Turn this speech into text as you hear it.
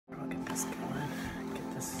this going.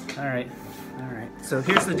 Get this. All right. All right. So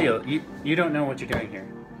here's the deal. You don't know what you're doing here,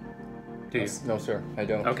 do you? No, sir, I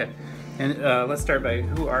don't. Okay. And let's start by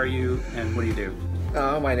who are you and what do you do?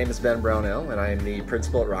 My name is Ben Brownell, and I am the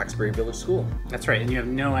principal at Roxbury Village School. That's right. And you have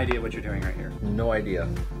no idea what you're doing right here No idea.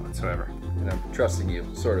 whatsoever. And I'm trusting you,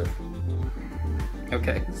 sort of.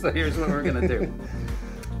 Okay. So here's what we're gonna do.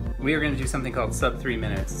 We are going to do something called sub 3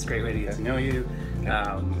 minutes. It's a great way to get to know you,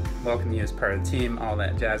 welcome you as part of the team, all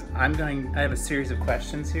that jazz. I have a series of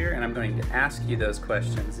questions here, and I'm going to ask you those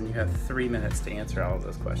questions, and you have 3 minutes to answer all of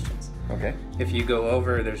those questions. Okay. If you go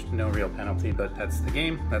over, there's no real penalty, but that's the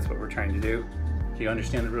game. That's what we're trying to do. Do you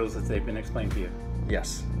understand the rules as they've been explained to you?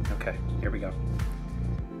 Yes. Okay, here we go.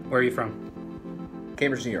 Where are you from?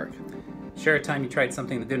 Cambridge, New York. Share a time you tried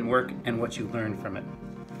something that didn't work and what you learned from it.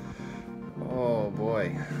 Oh,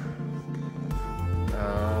 boy.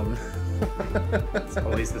 It's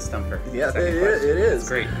always the stumper. Yeah, it Question. is. It's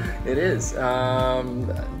great. It is.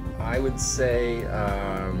 I would say,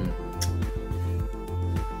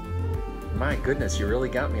 my goodness, you really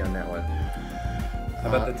got me on that one. How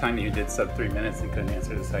about the time that you did sub 3 minutes and couldn't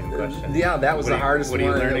answer the second question? Yeah, that was the hardest one. What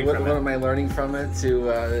are you learning from it? What am I learning from it?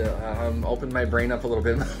 To open my brain up a little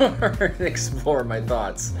bit more and explore my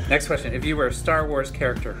thoughts. Next question. If you were a Star Wars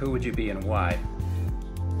character, who would you be and why?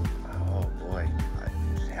 Oh boy,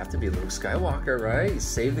 I'd have to be Luke Skywalker, right?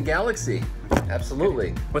 Save the galaxy.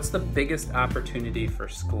 Absolutely. What's the biggest opportunity for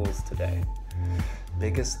schools today?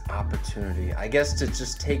 Biggest opportunity, I guess, to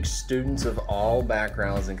just take students of all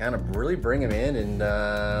backgrounds and kind of really bring them in. And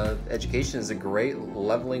education is a great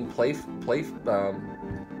leveling play field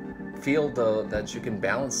that you can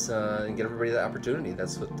balance and get everybody the opportunity.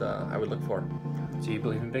 That's what I would look for. Do you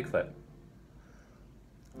believe in Bigfoot?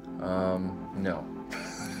 No.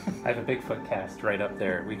 I have a Bigfoot cast right up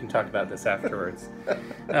there. We can talk about this afterwards.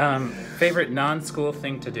 Favorite non-school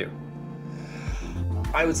thing to do?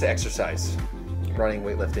 I would say exercise. Running,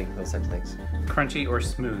 weightlifting, those types of things. Crunchy or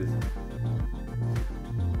smooth?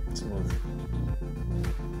 Smooth.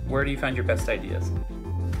 Where do you find your best ideas?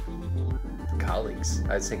 Colleagues.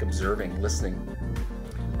 I think observing, listening.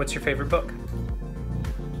 What's your favorite book?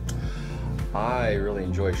 I really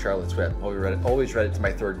enjoy Charlotte's Web. Always read it to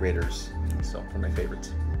my third graders. So, one of my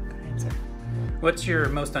favorites. Good answer. What's your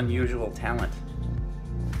most unusual talent?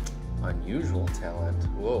 Unusual talent.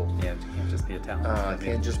 Whoa. Yeah, it can't just be a talent.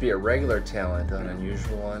 Can't just be a regular talent. An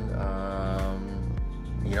unusual one.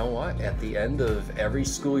 You know what? At the end of every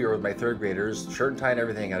school year with my third graders, shirt and tie and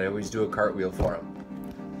everything, I'd always do a cartwheel for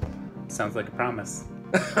them. Sounds like a promise.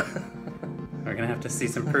 We're gonna have to see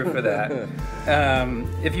some proof of that.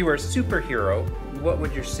 If you were a superhero, what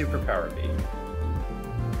would your superpower be?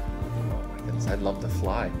 Oh my goodness, I'd love to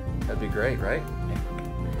fly. That'd be great, right?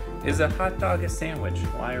 Is a hot dog a sandwich?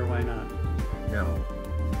 Why or why not? No.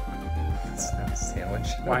 It's not a sandwich.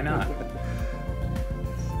 Why not?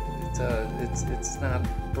 It's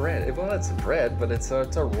not bread. Well, it's bread, but it's a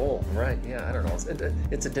roll, right? Yeah, I don't know.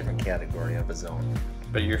 It's a different category of its own.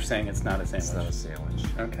 But you're saying it's not a sandwich. It's not a sandwich.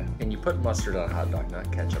 Okay. And you put mustard on a hot dog,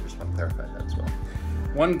 not ketchup. I just want to clarify that as well.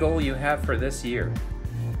 One goal you have for this year?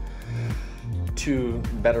 To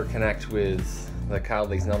better connect with the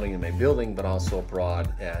colleagues, not only in my building, but also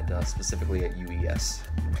abroad, and specifically at UES.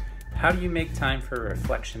 How do you make time for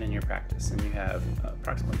reflection in your practice? And you have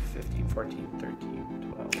approximately 15, 14,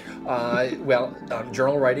 13, 12.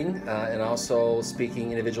 Journal writing and also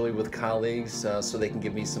speaking individually with colleagues so they can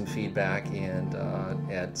give me some feedback, and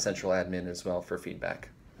at central admin as well for feedback.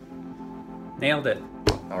 Nailed it.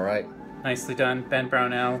 All right. Nicely done. Ben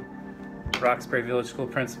Brownell, Roxbury Village School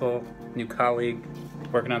principal, new colleague,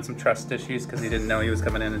 working on some trust issues because he didn't know he was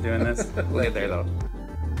coming in and doing this. Lay there though.